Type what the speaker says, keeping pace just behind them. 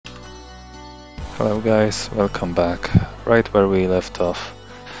Hello guys, welcome back. Right where we left off,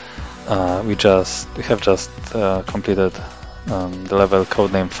 we have just completed the level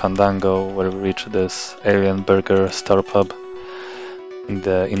Codename Fandango, where we reach this alien burger star pub in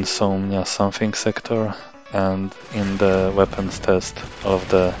the Insomnia something sector, and in the weapons test, all of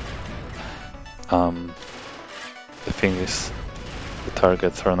the thingies, the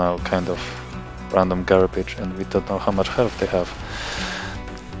targets are now kind of random garbage, and we don't know how much health they have.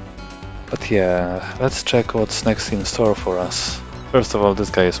 But yeah, let's check what's next in store for us. First of all, this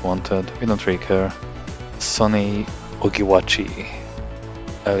guy is wanted, we don't really care. Sonny Ogiwachi,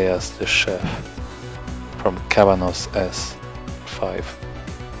 alias the chef, from Cabanos S5.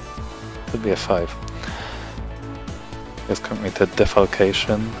 Could be a 5. He has committed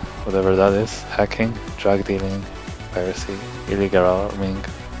defalcation, whatever that is, hacking, drug dealing, piracy, illegal arming,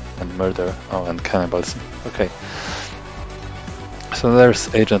 and murder. Oh, and cannibalism. Okay. So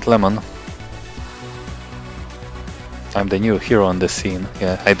there's Agent Lemon. I'm the new hero on the scene.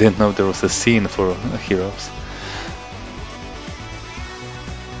 Yeah, I didn't know there was a scene for heroes.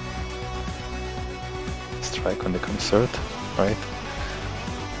 Strike on the concert, right?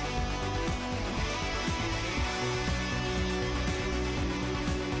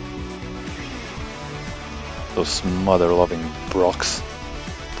 Those mother-loving Brocks.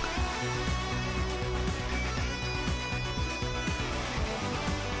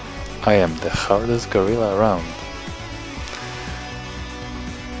 I am the hardest gorilla around.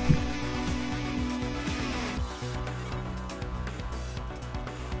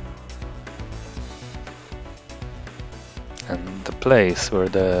 And the place where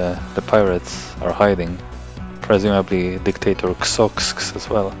the pirates are hiding, presumably dictator Xoxx as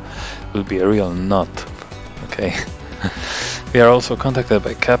well, will be a real nut. Okay. We are also contacted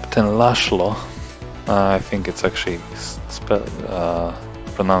by Captain Laszlo. I think it's actually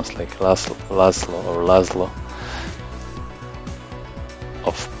pronounced like Laszlo or Laszlo,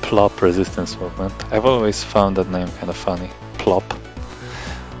 of Plop Resistance Movement. I've always found that name kind of funny. Plop.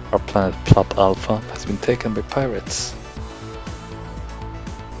 Our planet Plop Alpha has been taken by pirates.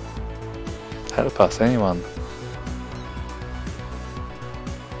 Help us, anyone.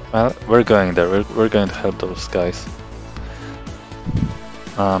 Well, we're going there. We're going to help those guys.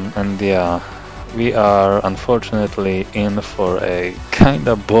 And yeah, we are unfortunately in for a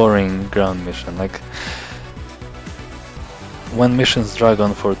kinda boring ground mission. Like, when missions drag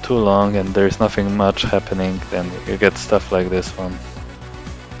on for too long and there's nothing much happening, then you get stuff like this one.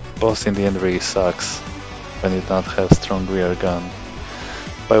 Boss in the end really sucks when you don't have strong rear gun.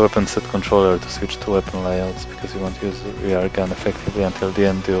 Buy weapon set controller to switch to weapon layouts, because you won't use the rear gun effectively until the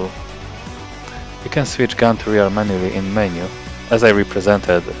end duel. You can switch gun to rear manually in menu. As I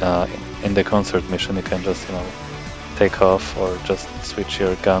represented in the concert mission, you can just, take off or just switch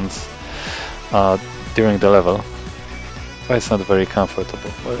your guns during the level. But it's not very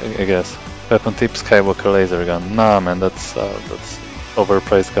comfortable, I guess. Weapon tip Skywalker laser gun. Nah, man, that's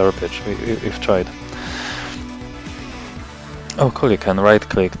overpriced garbage. We've tried. Oh cool, you can right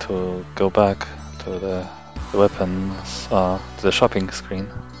click to go back to the weapons, to the shopping screen.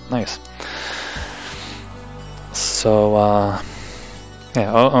 Nice. So,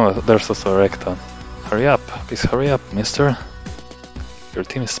 yeah, oh, there's also a Recta. Hurry up, please hurry up, mister. Your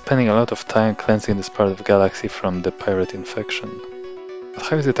team is spending a lot of time cleansing this part of the galaxy from the pirate infection. But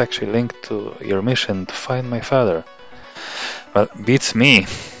how is it actually linked to your mission to find my father? Well, beats me.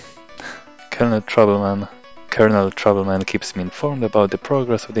 Colonel Troubleman keeps me informed about the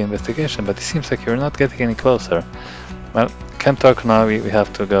progress of the investigation, but it seems like you're not getting any closer. Well, can't talk now, we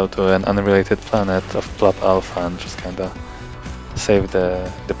have to go to an unrelated planet of Plop Alpha and just kinda save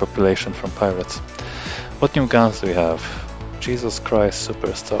the population from pirates. What new guns do we have? Jesus Christ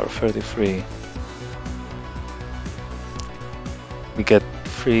Superstar 33. We get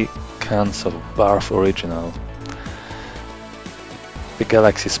 3 cans of Barf Original. The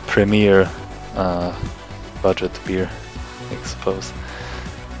galaxy's premier budget beer, I suppose.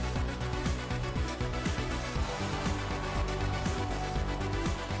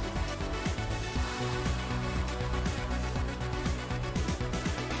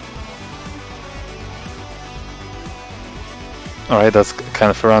 Alright, that's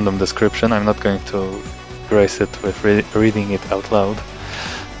kind of a random description. I'm not going to grace it with reading it out loud.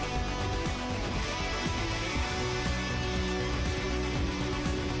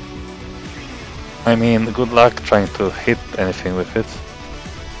 I mean, good luck trying to hit anything with it.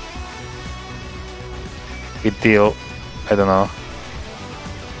 We deal, I don't know.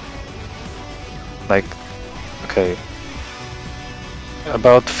 Like, okay.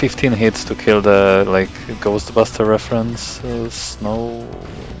 About 15 hits to kill the, like, Ghostbuster reference, snow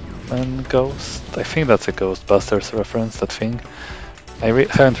Man Ghost. I think that's a Ghostbusters reference, that thing. I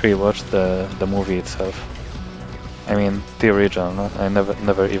haven't really watched the movie itself. I mean, the original. No? I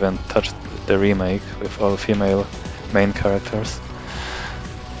never even touched the remake with all female main characters.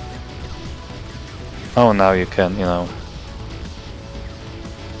 Oh, now you can, you know.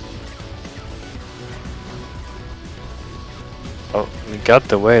 Oh, we got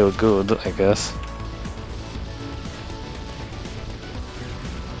the whale good, I guess.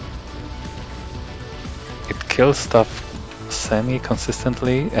 It kills stuff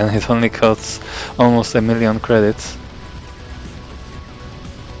semi-consistently, and it only costs almost 1,000,000 credits.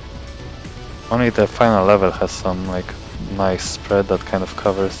 Only the final level has some like nice spread that kind of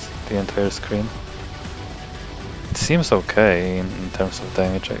covers the entire screen. It seems okay in terms of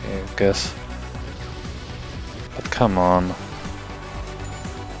damage, I guess. But come on.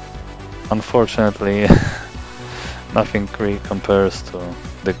 Unfortunately, nothing really compares to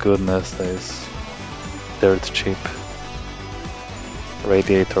the goodness that is dirt cheap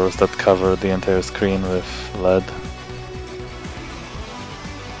radiators that cover the entire screen with lead.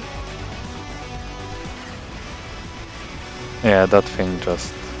 Yeah, that thing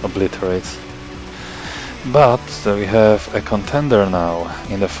just obliterates. But we have a contender now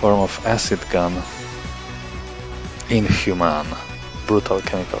in the form of acid gun. Inhuman. Brutal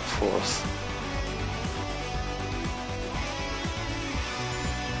chemical force.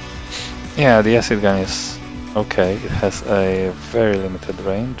 Yeah, the acid gun is okay. It has a very limited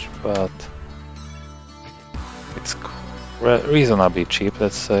range, but it's reasonably cheap,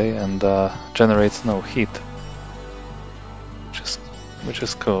 let's say, and generates no heat, which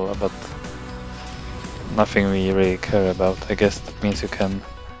is cool, but nothing we really care about. I guess that means you can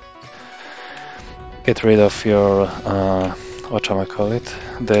get rid of your whatchamacallit,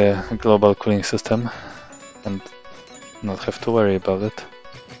 the global cooling system, and not have to worry about it.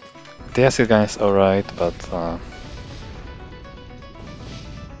 The acid gun is alright, but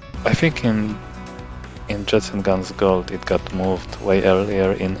I think in Jets and Guns Gold it got moved way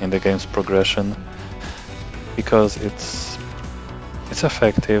earlier in the game's progression, because it's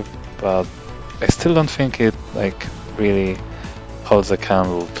effective, but I still don't think it like really holds a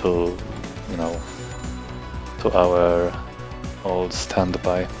candle to, you know, to our old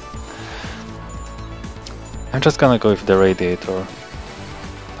standby. I'm just gonna go with the radiator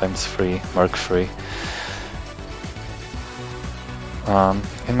 ×3, Mark III.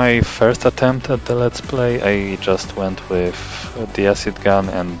 In my first attempt at the Let's Play, I just went with the acid gun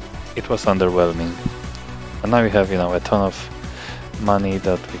and it was underwhelming. And now we have, you know, a ton of money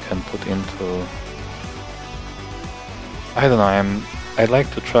that we can put into... I don't know, I'd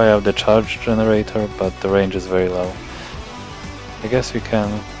like to try out the charge generator, but the range is very low. I guess we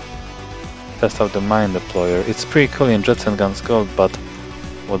can test out the mine deployer. It's pretty cool in Jets and Guns Gold, but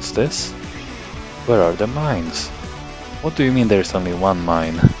what's this? Where are the mines? What do you mean there's only one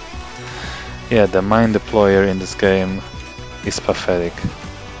mine? Yeah, the mine deployer in this game is pathetic.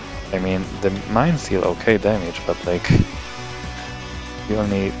 I mean, the mines deal okay damage, but like, you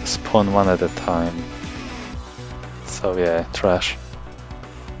only spawn one at a time. So yeah, trash.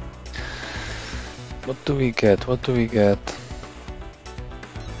 What do we get? What do we get?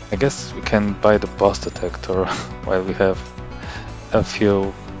 I guess we can buy the boss detector while we have a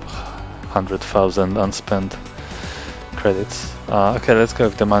few 100,000 unspent credits. Okay, let's go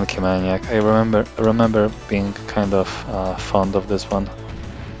with the Monkey Maniac. I remember being kind of fond of this one.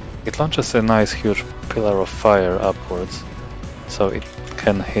 It launches a nice huge pillar of fire upwards, so it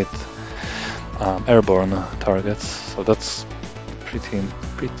can hit airborne targets. So that's pretty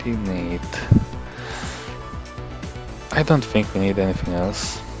neat. I don't think we need anything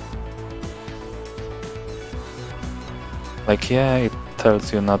else. Like, yeah, it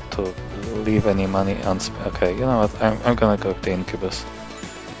tells you not to leave any money unspent. Okay, you know what? I'm gonna go with the Incubus.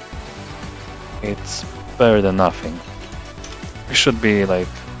 It's better than nothing. We should be like...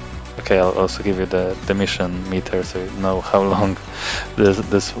 Okay, I'll also give you the mission meter so you know how long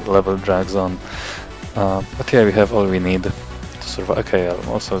this level drags on. But yeah, we have all we need to survive. Okay, I'll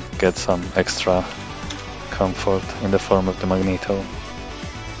also get some extra comfort in the form of the Magneto.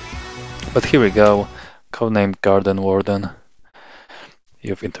 But here we go. Codename Garden Warden.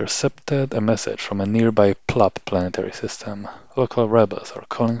 You've intercepted a message from a nearby Plop planetary system. Local rebels are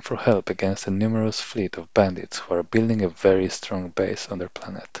calling for help against a numerous fleet of bandits who are building a very strong base on their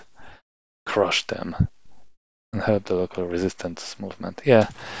planet. Crush them and help the local resistance movement. Yeah,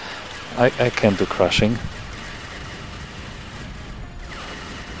 I can do crushing.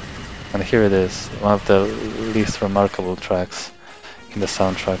 And here it is, one of the least remarkable tracks in the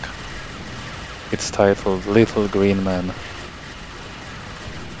soundtrack. It's titled Little Green Man.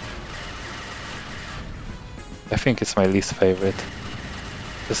 I think it's my least favorite.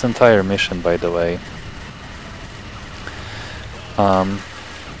 This entire mission, by the way.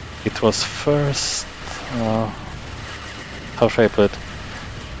 It was first... how should I put it?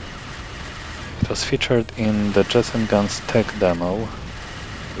 It was featured in the Jets and Guns tech demo,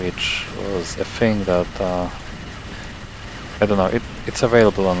 which was a thing that... I don't know, it's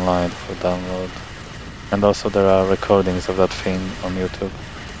available online for download. And also there are recordings of that thing on YouTube.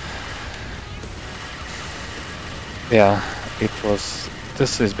 Yeah, it was...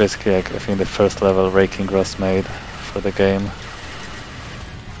 This is basically, like, I think, the first level raking grass made for the game.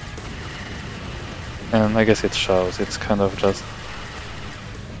 And I guess it shows, it's kind of just...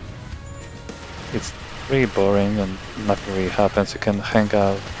 It's really boring and nothing really happens. You can hang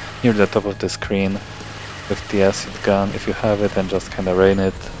out near the top of the screen with the acid gun if you have it and just kind of rain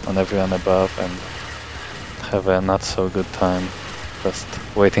it on everyone above and have a not so good time just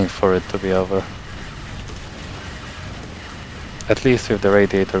waiting for it to be over. At least with the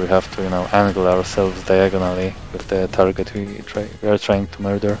radiator we have to, you know, angle ourselves diagonally with the target we are trying to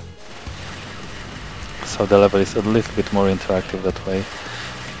murder. So the level is a little bit more interactive that way.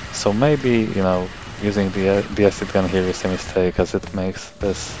 So maybe, you know, using the acid gun here is a mistake, as it makes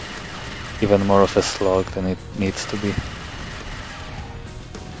this even more of a slog than it needs to be.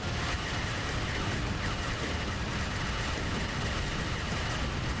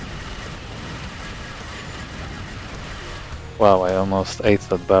 Wow, I almost ate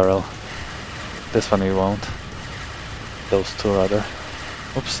that barrel. This one we won't. Those two rather.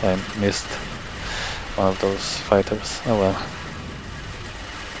 Oops, I missed one of those fighters. Oh well.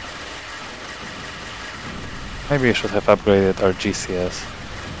 Maybe I should have upgraded our GCS.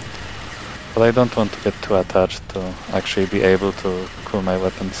 But I don't want to get too attached to actually be able to cool my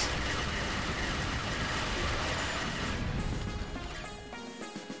weapons.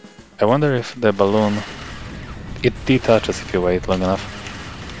 I wonder if the balloon... It detaches if you wait long enough.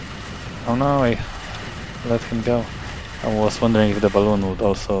 Oh no, I let him go. I was wondering if the balloon would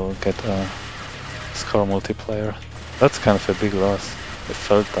also get a score multiplier. That's kind of a big loss. I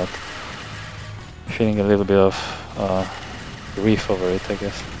felt that. Feeling a little bit of grief over it, I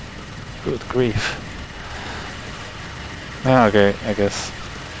guess. Good grief. Yeah, okay, I guess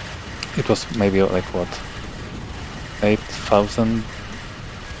it was maybe like what, 8,000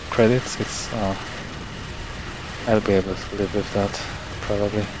 credits. It's I'll be able to live with that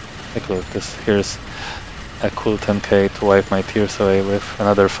probably. Like look, here's a cool 10k to wipe my tears away with,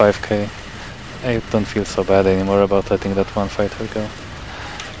 another 5k. I don't feel so bad anymore about letting that one fighter go.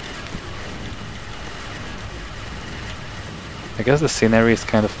 I guess the scenery is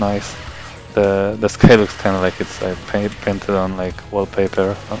kind of nice. The sky looks kind of like it's painted on like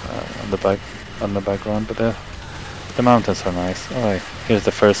wallpaper on the background, but the mountains are nice. Alright, here's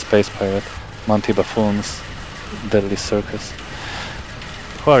the first space pirate, Monty Buffoon's Deadly Circus.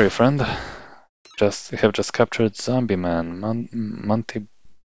 Who are you, friend? You have just captured Zombie Man, Monty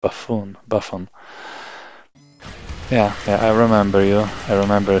Buffoon. Yeah, I remember you. I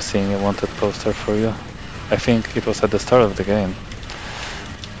remember seeing a wanted poster for you. I think it was at the start of the game.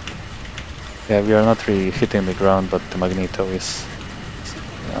 Yeah, we are not really hitting the ground, but the magneto is...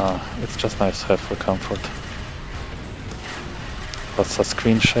 it's just nice to have for comfort. What's a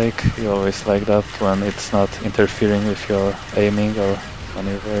screen shake? You always like that when it's not interfering with your aiming or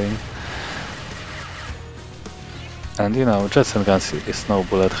maneuvering. And you know, Jets and Guns is no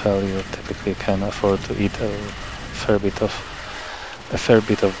bullet hell. You typically can afford to eat a fair bit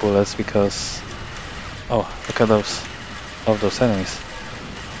of bullets because... Oh, look at those enemies.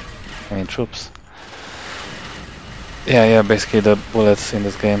 I mean troops. Yeah, basically the bullets in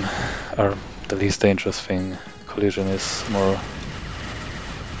this game are the least dangerous thing. Collision is more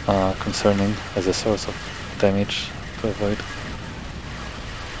concerning as a source of damage to avoid.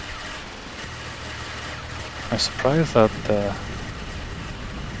 I'm surprised at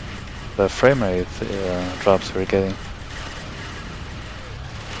the frame rate drops we're getting.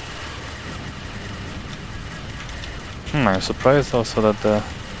 I'm surprised also that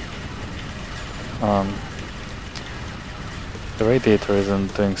the radiator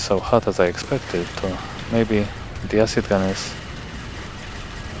isn't doing so hot as I expected to. Maybe the acid gun is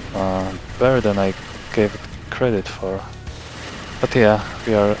better than I gave it credit for. But yeah,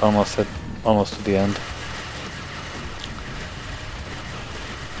 we are almost to the end.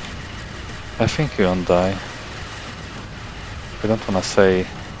 I think you won't die. I don't wanna say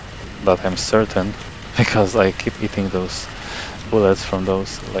that I'm certain, because I keep eating those bullets from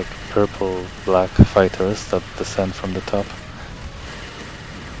those like purple black fighters that descend from the top.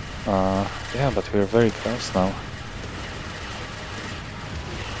 Yeah, but we're very close now.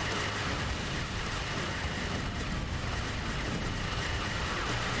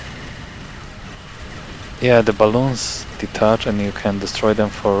 Yeah, the balloons detach and you can destroy them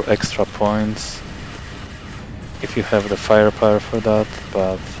for extra points if you have the firepower for that,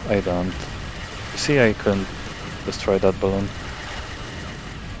 but I don't. You see, I couldn't destroy that balloon.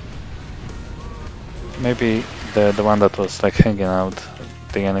 Maybe the one that was like hanging out,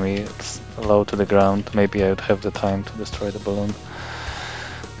 the enemy, it's low to the ground, maybe I would have the time to destroy the balloon.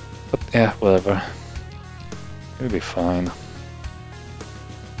 But yeah, whatever. It'll be fine.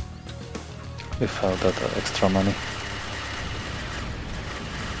 Without that extra money.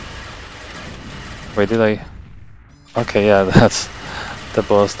 Wait, did I? Okay, yeah, that's the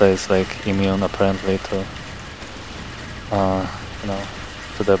boss that is like immune apparently to, you know,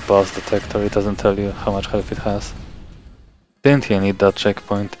 to the boss detector. It doesn't tell you how much health it has. Didn't you need that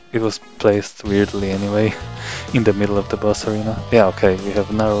checkpoint? It was placed weirdly anyway, in the middle of the boss arena. Yeah, okay, we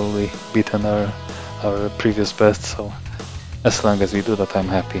have narrowly beaten our previous best, so as long as we do that, I'm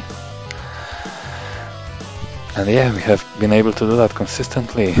happy. And yeah, we have been able to do that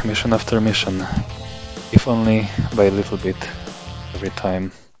consistently, mission after mission, if only by a little bit every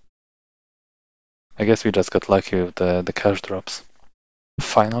time. I guess we just got lucky with the cash drops.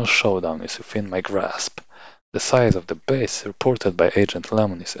 Final showdown is within my grasp. The size of the base reported by Agent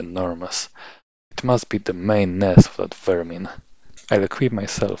Lemon is enormous. It must be the main nest of that vermin. I'll equip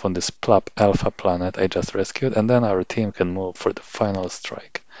myself on this Plop Alpha planet I just rescued, and then our team can move for the final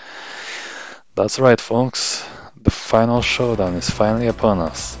strike. That's right, folks. The final showdown is finally upon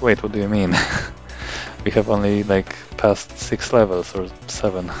us. Wait, what do you mean? We have only like passed 6 levels or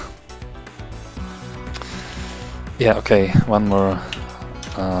 7. Yeah, okay, one more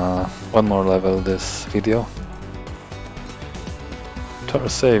level this video. To our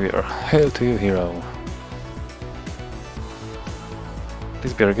savior, hail to you, hero.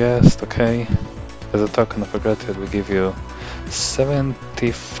 Please be our guest, okay. As a token of gratitude, we give you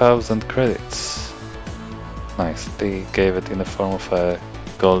 70,000 credits. Nice, they gave it in the form of a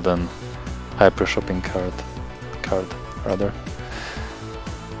golden hyper shopping card rather.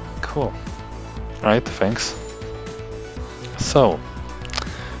 Cool. Right, thanks. So,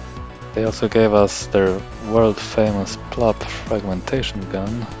 they also gave us their world famous Plop fragmentation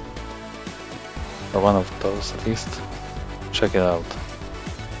gun, or one of those at least. Check it out.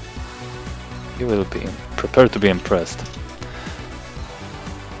 You will be prepared to be impressed.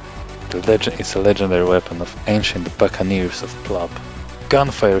 It's a legendary weapon of ancient buccaneers of Plop.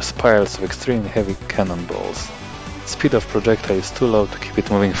 Gunfire spirals of extremely heavy cannonballs. Speed of projectile is too low to keep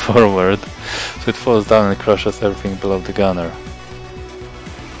it moving forward, so it falls down and crushes everything below the gunner.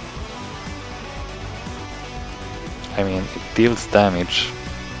 I mean, it deals damage.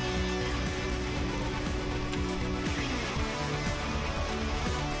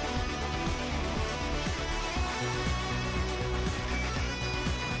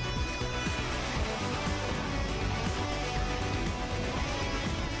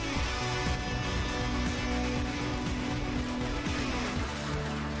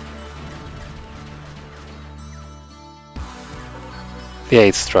 Yeah,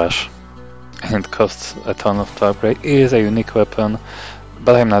 it's trash, and it costs a ton of to upgrade. It is a unique weapon,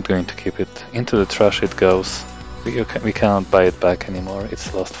 but I'm not going to keep it. Into the trash it goes. We cannot buy it back anymore,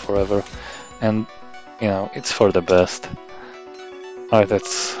 it's lost forever. And, you know, it's for the best. Alright,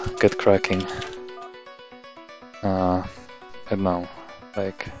 let's get cracking. I don't know,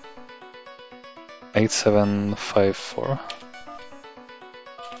 like 8754?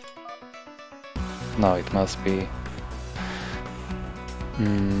 No, it must be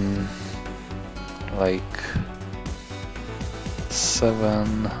like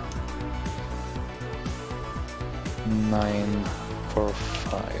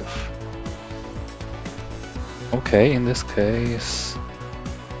 7945. Okay, in this case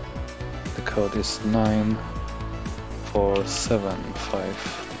the code is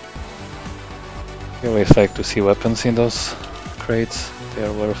 9475. I always like to see weapons in those crates, they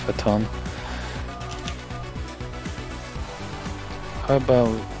are worth a ton. How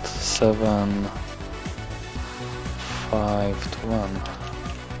about 7521?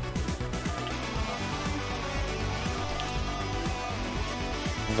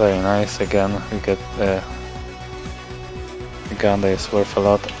 Very nice, again we get a gun that is worth a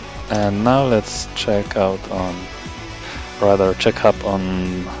lot. And now let's check up on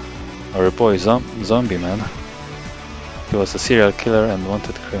our boy Zombie Man. He was a serial killer and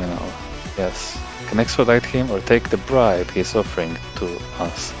wanted criminal. Yes. Can expedite him or take the bribe he's offering to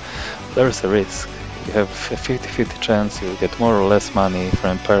us. There's a risk. You have a 50-50 chance you'll get more or less money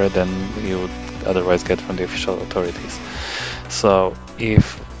from Empire than you would otherwise get from the official authorities. So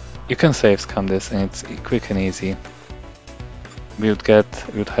if you can save scam this and it's quick and easy, we would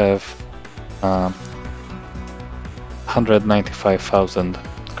have 195,000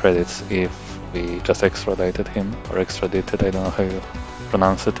 credits if we just extradited him, or extradited, I don't know how you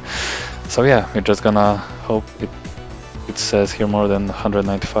pronounce it. So yeah, we're just gonna hope it says here more than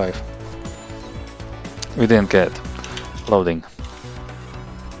 195. We didn't get. Loading.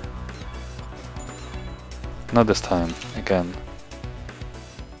 Not this time, again.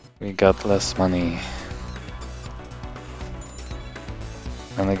 We got less money.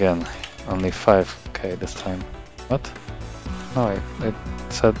 And again, only 5k this time. What? No, it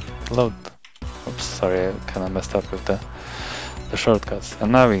said load. Oops, sorry, I kinda messed up with the shortcuts.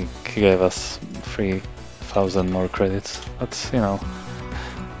 And now he gave us 3,000 more credits. That's, you know,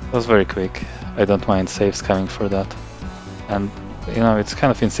 it was very quick. I don't mind saves coming for that. And, you know, it's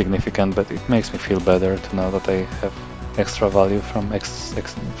kind of insignificant, but it makes me feel better to know that I have extra value from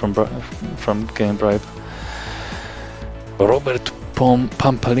getting bribed. Robert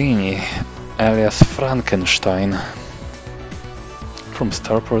Pampalini, alias Frankenstein, from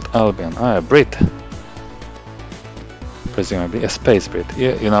Starport Albion. Ah, a Brit. Presumably a space Brit.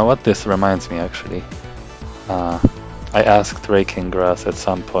 You know what this reminds me, actually? I asked Raking Grass at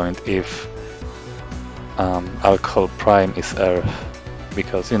some point if Alcohol Prime is Earth,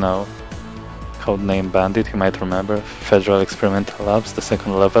 because, you know, Codename Bandit, you might remember, Federal Experimental Labs, the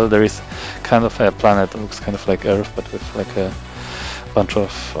second level, there is kind of a planet that looks kind of like Earth, but with like a bunch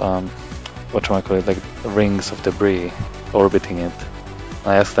of, whatchamacallit, like rings of debris orbiting it.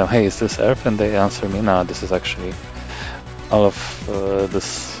 I asked them, hey, is this Earth? And they answer me, no, this is actually, all of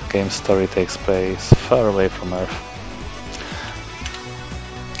this game's story takes place far away from Earth.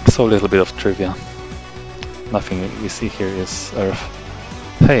 So a little bit of trivia. Nothing we see here is Earth.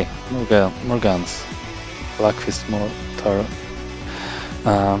 Hey, more guns. Blackfist Mortar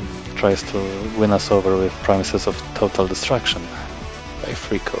tries to win us over with promises of total destruction by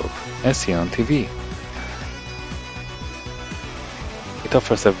Free Cope, as seen on TV. It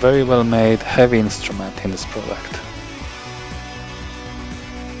offers a very well made, heavy instrument in this product.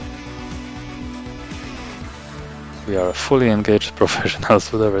 We are fully engaged professionals,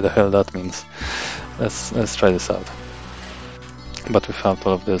 whatever the hell that means. Let's try this out. But without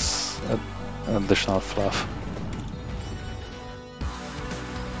all of this additional fluff.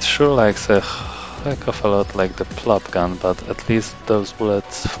 It sure likes a heck of a lot like the Plop gun, but at least those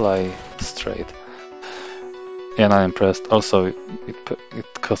bullets fly straight. Yeah, not impressed. Also,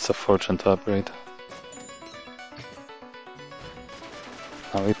 it costs a fortune to upgrade.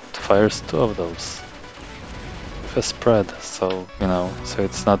 Now it fires 2 of those. With a spread, so, you know, so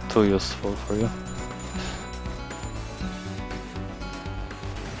it's not too useful for you.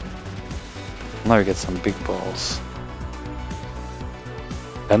 Now you get some big balls.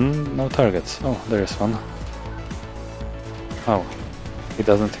 And no targets. Oh, there is one. Oh, he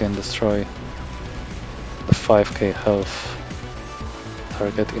doesn't even destroy the 5k health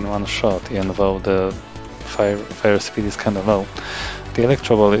target in one shot, even though the fire speed is kinda low. The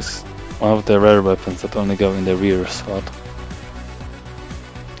Electro Ball is one of the rare weapons that only go in the rear slot.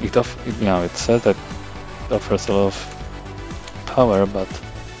 You know, it says that it offers a lot of power, but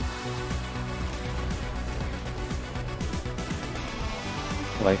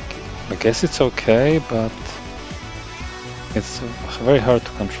like, I guess it's okay, but it's very hard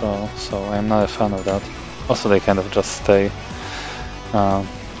to control, so I'm not a fan of that. Also, they kind of just stay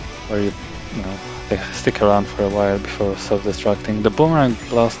where you know, they stick around for a while before self-destructing. The Boomerang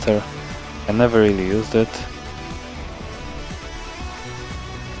Blaster, I never really used it.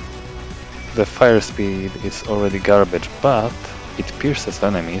 The fire speed is already garbage, but it pierces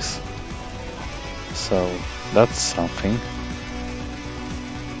enemies, so that's something.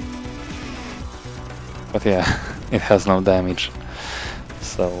 But yeah, it has no damage,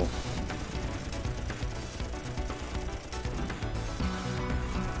 so...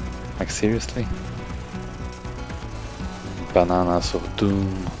 Like, seriously? Bananas of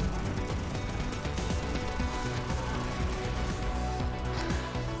Doom.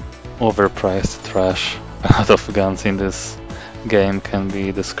 Overpriced trash. A lot of guns in this game can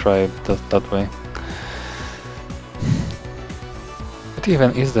be described that way. What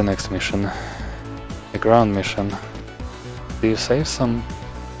even is the next mission? A ground mission. Do you save some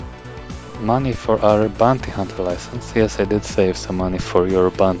money for our bounty hunter license? Yes, I did save some money for your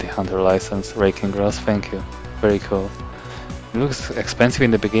bounty hunter license, Raking Grass, thank you. Very cool. It looks expensive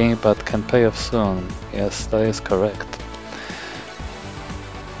in the beginning, but can pay off soon. Yes, that is correct.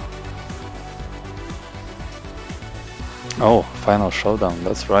 Oh, final showdown,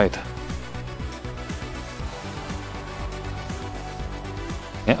 that's right.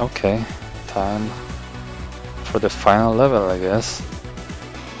 Yeah, okay. Time for the final level, I guess.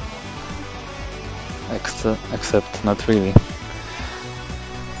 except not really.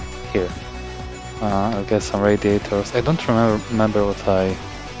 Here. I'll get some radiators. I don't remember what I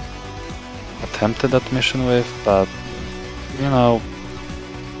attempted that mission with, but you know,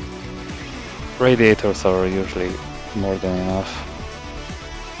 radiators are usually more than enough.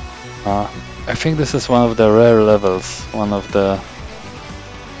 I think this is one of the rare levels, one of the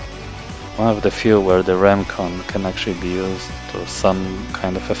few where the Remcon can actually be used to some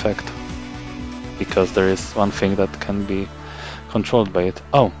kind of effect, because there is one thing that can be controlled by it.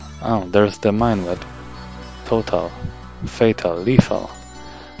 Oh, there's the mine web. Total, fatal, lethal.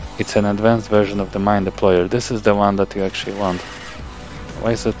 It's an advanced version of the mine deployer. This is the one that you actually want.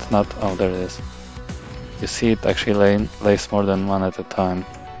 Why is it not? Oh, there it is. You see it actually lays more than one at a time.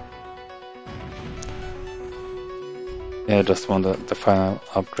 Yeah, I just want the final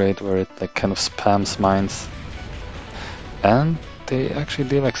upgrade where it like kind of spams mines. And they actually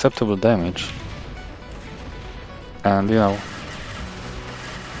deal acceptable damage. And you know,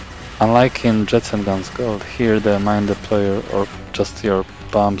 unlike in Jets and Guns Gold, here the mine deployer or just your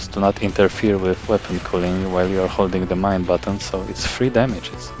bombs do not interfere with weapon cooling while you are holding the mine button, so it's free damage.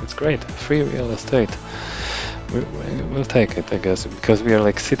 It's great, free real estate. We'll take it, I guess, because we are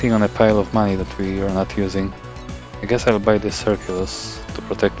like sitting on a pile of money that we are not using. I guess I'll buy this Circulus to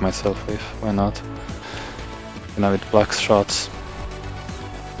protect myself with, why not? You know, it blocks shots.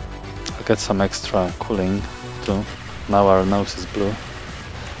 I'll get some extra cooling too. Now our nose is blue.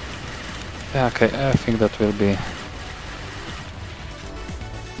 Yeah, okay, I think that will be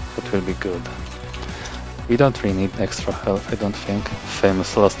good. We don't really need extra health, I don't think.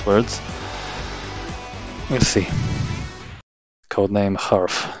 Famous last words. We'll see. Codename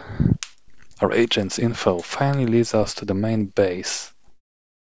Hearth. Our agent's info finally leads us to the main base.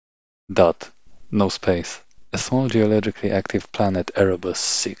 Dot. No space. A small geologically active planet, Erebus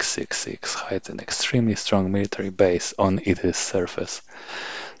 666, hides an extremely strong military base on its surface.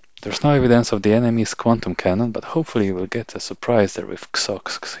 There's no evidence of the enemy's quantum cannon, but hopefully we'll get a surprise there with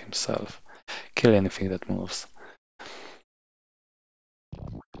Xoxx himself. Kill anything that moves.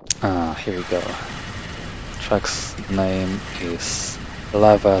 Here we go. Track's name is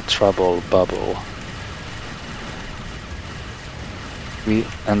Lava Trouble Bubble. We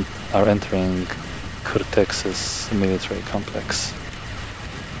are entering Crtex's military complex.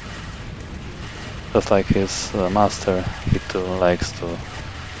 Just like his master, he too likes to.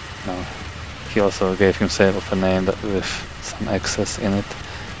 He also gave himself a name with some excess in it,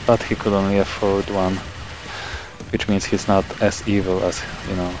 but he could only afford one, which means he's not as evil as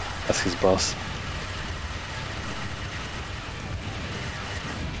as his boss.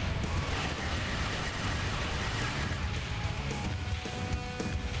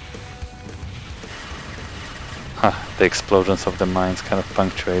 The explosions of the mines kind of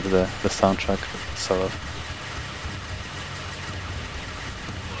punctuate the soundtrack, sort of.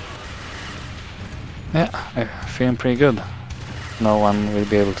 Yeah, I'm feeling pretty good. No one will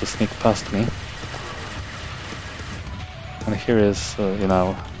be able to sneak past me. And here is,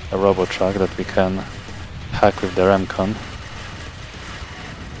 a robo truck that we can hack with the Remcon.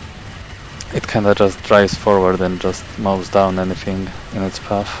 It kinda just drives forward and just mows down anything in its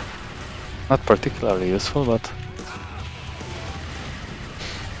path. Not particularly useful, but...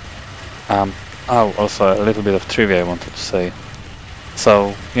 also a little bit of trivia I wanted to say.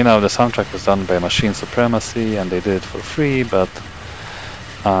 So, the soundtrack was done by Machine Supremacy and they did it for free, but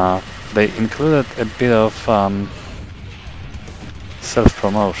they included a bit of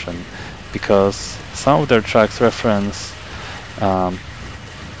self-promotion, because some of their tracks reference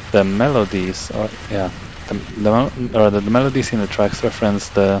the melodies, the melodies in the tracks reference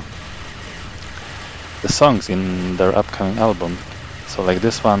the songs in their upcoming album. So like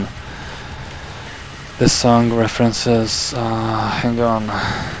this one, this song references, hang on,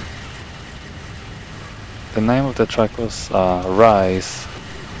 the name of the track was Rise,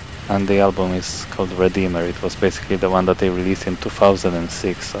 and the album is called Redeemer. It was basically the one that they released in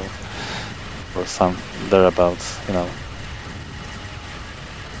 2006, so, or some thereabouts,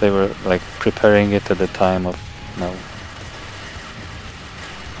 They were like preparing it at the time of, of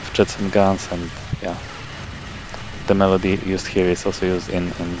Jets and Guns, and yeah, the melody used here is also used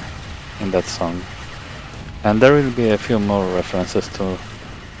in that song. And there will be a few more references to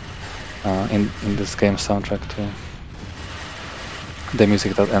in this game soundtrack to the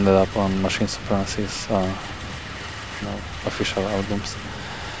music that ended up on Machine Supremacy's official albums.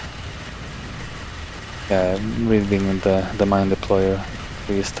 Yeah, reading the mine deployer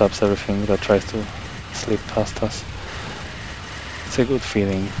really stops everything that tries to slip past us. It's a good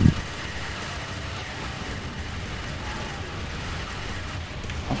feeling.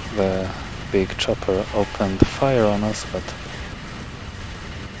 The big chopper opened fire on us, but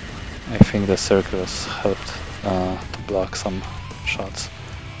I think the circles helped to block some shots.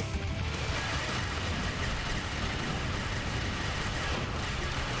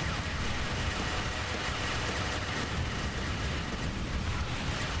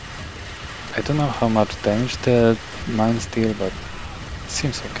 I don't know how much damage the mines deal, but it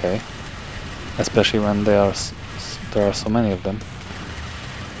seems okay, especially when there are so many of them.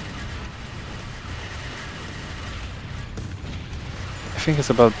 I think it's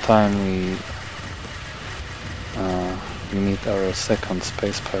about time we meet our second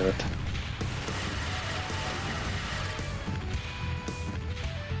space pirate.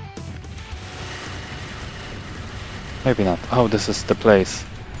 Maybe not. Oh, this is the place.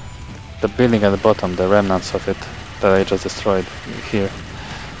 The building at the bottom, the remnants of it that I just destroyed here.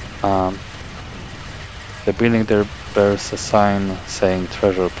 The building there bears a sign saying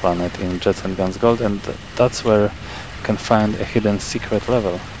Treasure Planet in Jets and Guns Gold, and that's where you can find a hidden secret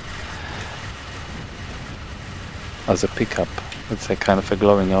level as a pickup. It's a kind of a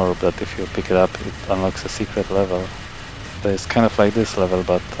glowing orb that if you pick it up, it unlocks a secret level. That is kind of like this level,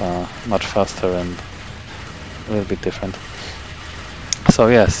 but much faster and a little bit different. So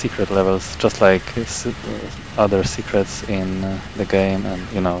yeah, secret levels, just like other secrets in the game, and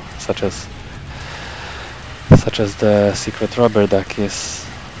you know, such as the secret rubber duckies.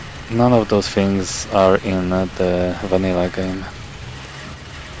 None of those things are in the vanilla game.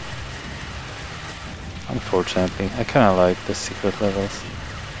 Unfortunately, I kinda like the secret levels.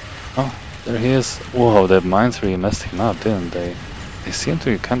 Oh, there he is. Whoa, the mines really messed him up, didn't they? They seem to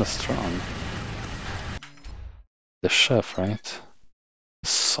be kinda strong. The chef, right?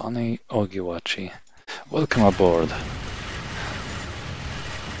 Sonny Ogiwachi. Welcome aboard.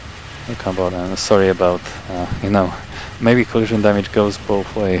 Welcome aboard, and sorry about, you know, maybe collision damage goes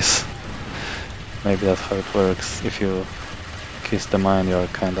both ways. Maybe that's how it works. If you kiss the mine, you're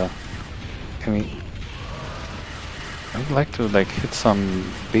kinda... Can we... I would like to like hit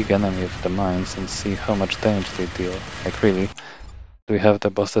some big enemy with the mines and see how much damage they deal. Like really. Do we have the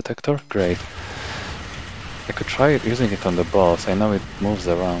boss detector? Great. I could try using it on the boss. I know it moves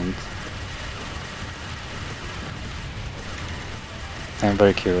around. I'm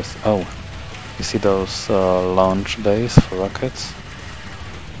very curious. Oh, you see those launch bays for rockets?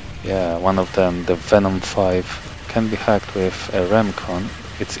 Yeah, one of them, the Venom 5, can be hacked with a Remcon.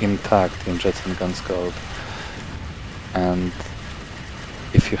 It's intact in Jets and Guns Gold. And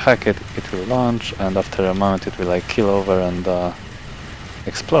if you hack it, it will launch, and after a moment it will like kill over and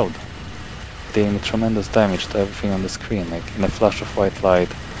explode, dealing tremendous damage to everything on the screen. Like in a flash of white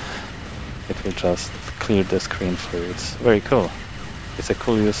light, it will just clear the screen for you. It's very cool. It's a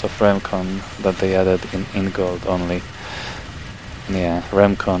cool use of Remcon that they added in gold only. And yeah,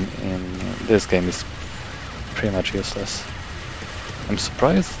 Remcon in this game is pretty much useless. I'm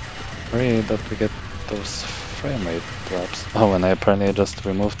surprised really that we get those frame rate drops. Oh, and I apparently just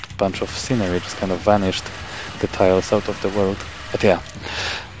removed a bunch of scenery, just kind of vanished the tiles out of the world. But yeah,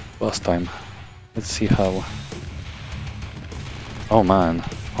 last time. Let's see how... Oh man,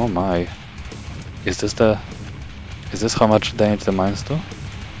 oh my. Is this how much damage the mines do?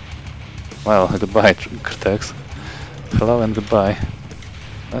 Well, goodbye, Crtex. Hello and goodbye.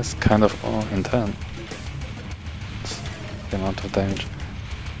 That's kind of intense. The amount of damage.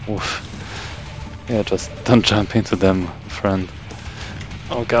 Oof. Yeah, just don't jump into them, friend.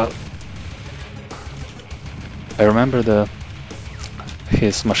 Oh god. I remember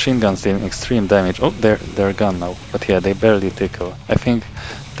his machine guns dealing extreme damage. Oh, they're gone now. But yeah, they barely tickle. I think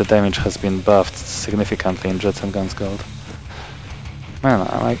the damage has been buffed significantly in Jets and Guns Gold. Man,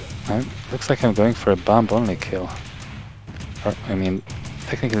 looks like I'm going for a bomb-only kill. Or, I mean,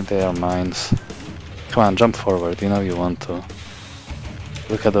 technically they are mines. Come on, jump forward, you know you want to.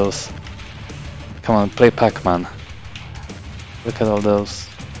 Look at those. Come on, play Pac-Man. Look at all those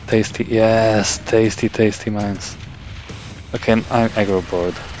tasty, yes, tasty mines. Okay, I grow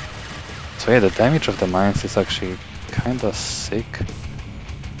bored. So yeah, the damage of the mines is actually kinda sick.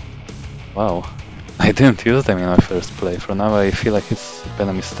 Wow, I didn't use them in my first play. For now I feel like it's been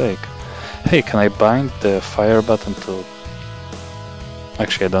a mistake. Hey, can I bind the fire button to...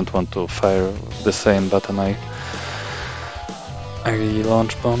 Actually, I don't want to fire the same button. I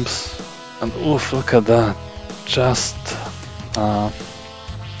launch bombs. And oof, look at that. Just...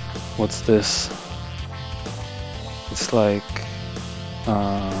 what's this? It's like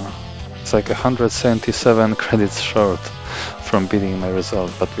 177 credits short from beating my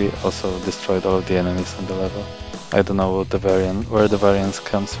result, but we also destroyed all of the enemies on the level. I don't know what where the variance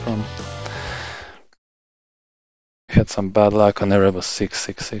comes from. We had some bad luck on Erebus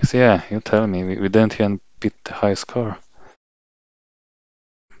 666. Yeah, you tell me. We didn't even beat the high score.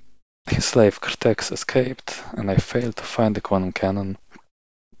 His slave Crtex escaped, and I failed to find the quantum cannon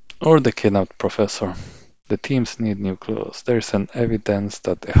or the kidnapped professor. The teams need new clues. There is an evidence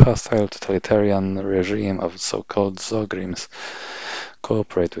that a hostile totalitarian regime of so-called Zogrims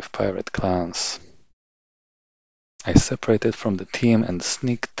cooperate with pirate clans. I separated from the team and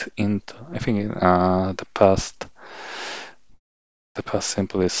sneaked into, I think the past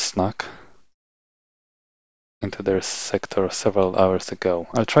simple is snuck into their sector several hours ago.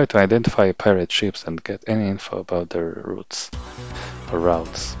 I'll try to identify pirate ships and get any info about their routes.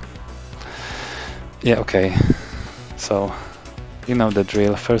 Yeah, okay. So, you know the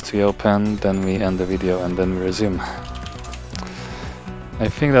drill. First we open, then we end the video, and then we resume. I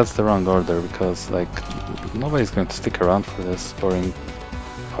think that's the wrong order, because, like, nobody's going to stick around for this boring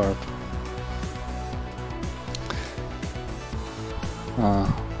part. Well,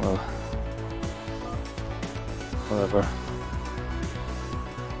 whatever.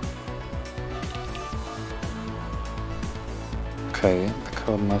 Okay, the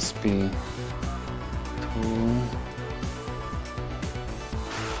code must be 2,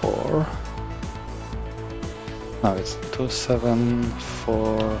 4. No, it's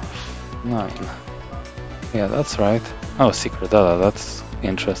 2749. Yeah, that's right. Oh, secret data, that's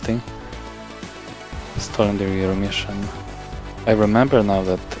interesting. Stolen the Euro mission. I remember now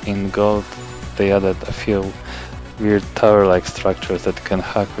that in Gold they added a few weird tower-like structures that you can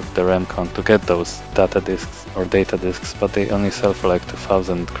hack with the Remcon to get those data disks, but they only sell for like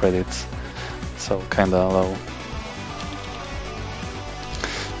 2000 credits, so kinda low.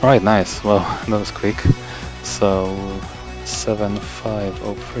 Alright, nice. Well, that was quick. So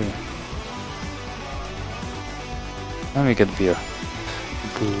 7503. And we get beer.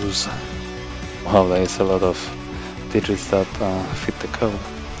 Booze. Wow, there is a lot of digits that fit the code.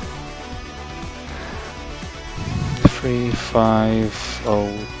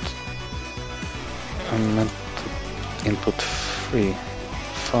 350. I meant to input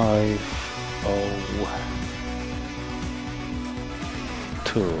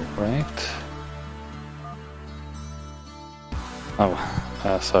 3502, right? Oh,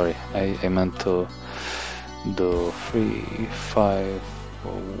 sorry. I meant to do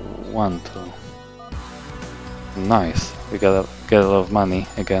 3512. Nice. We get a lot of money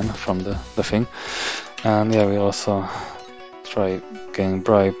again from the thing. And yeah, we also try getting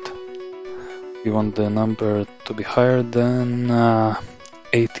bribed. We want the number to be higher than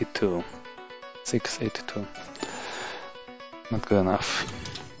 82. 682. Not good enough.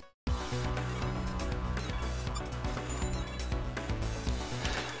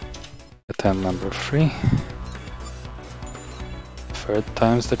 Attempt number 3. Third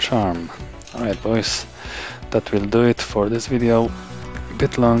time's the charm. Alright boys, that will do it for this video. A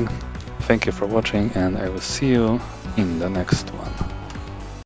bit long. Thank you for watching, and I will see you in the next one.